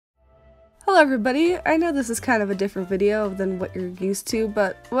Hello everybody, I know this is kind of a different video than what you're used to,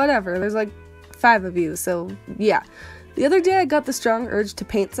 but whatever, there's like 5 of you, so yeah. The other day I got the strong urge to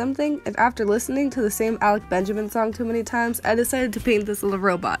paint something, and after listening to the same Alec Benjamin song too many times, I decided to paint this little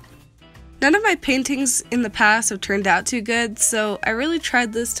robot. None of my paintings in the past have turned out too good, so I really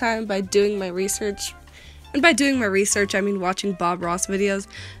tried this time by doing my research. And by doing my research, I mean watching Bob Ross videos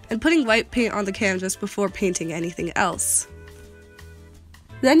and putting white paint on the canvas before painting anything else.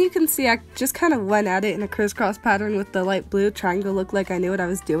 Then you can see I just kind of went at it in a crisscross pattern with the light blue, trying to look like I knew what I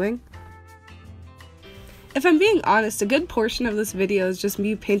was doing. If I'm being honest, a good portion of this video is just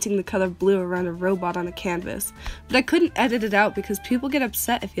me painting the color blue around a robot on a canvas, but I couldn't edit it out because people get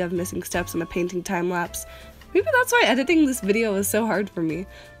upset if you have missing steps in a painting time-lapse. Maybe that's why editing this video is so hard for me.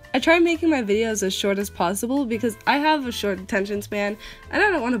 I try making my videos as short as possible because I have a short attention span and I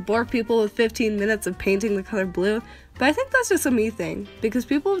don't want to bore people with 15 minutes of painting the color blue, but I think that's just a me thing because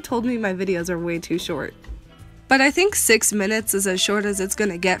people have told me my videos are way too short. But I think 6 minutes is as short as it's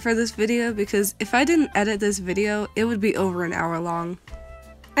gonna get for this video because if I didn't edit this video, it would be over an hour long.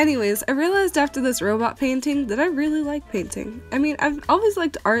 Anyways, I realized after this robot painting that I really like painting. I mean, I've always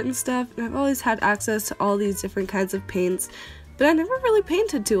liked art and stuff, and I've always had access to all these different kinds of paints, but I never really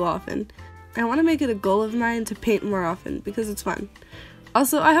painted too often. I want to make it a goal of mine to paint more often because it's fun.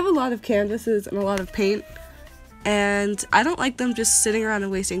 Also, I have a lot of canvases and a lot of paint, and I don't like them just sitting around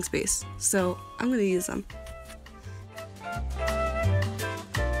and wasting space, so I'm going to use them.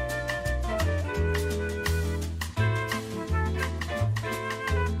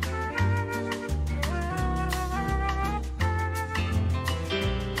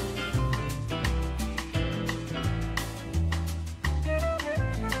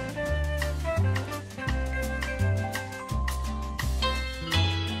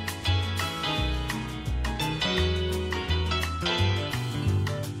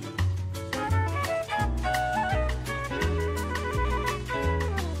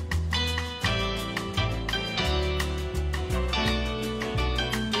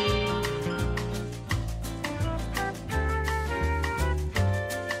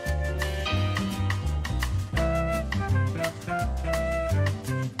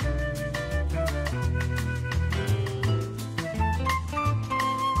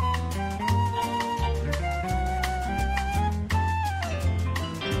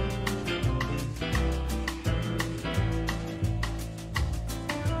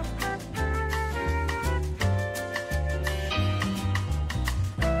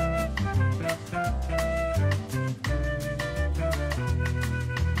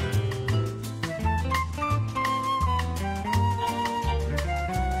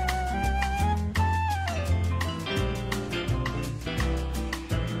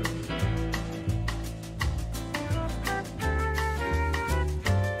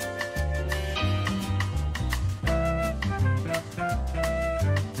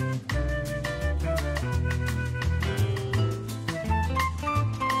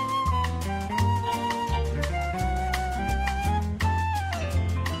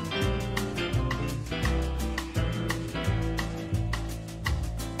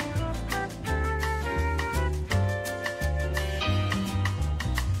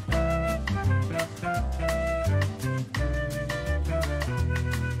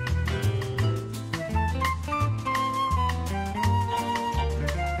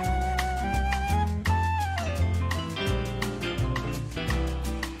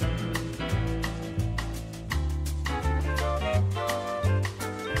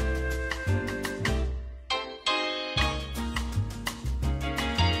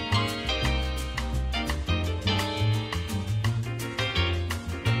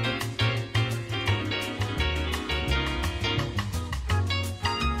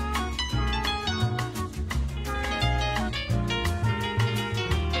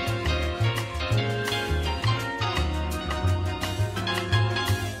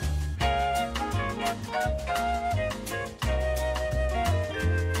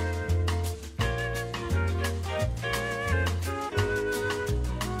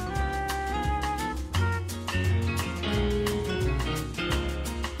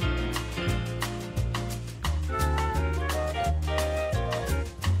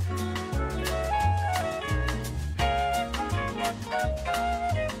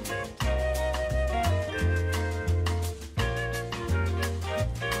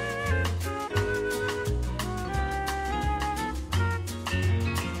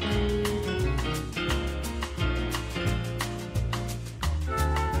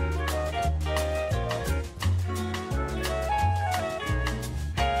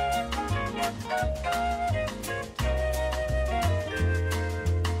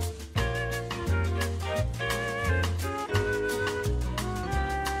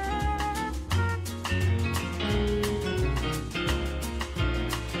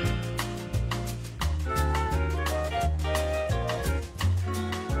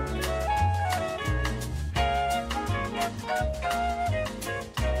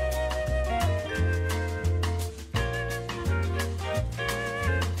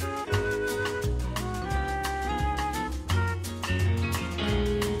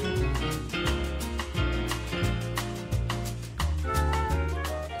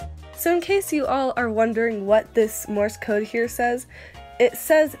 So in case you all are wondering what this Morse code here says, it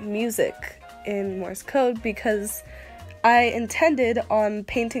says music in Morse code because I intended on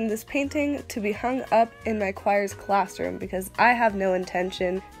painting this painting to be hung up in my choir's classroom because I have no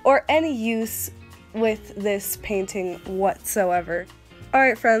intention or any use with this painting whatsoever.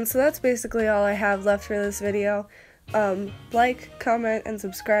 Alright friends, so that's basically all I have left for this video. Like, comment, and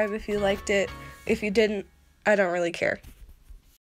subscribe if you liked it. If you didn't, I don't really care.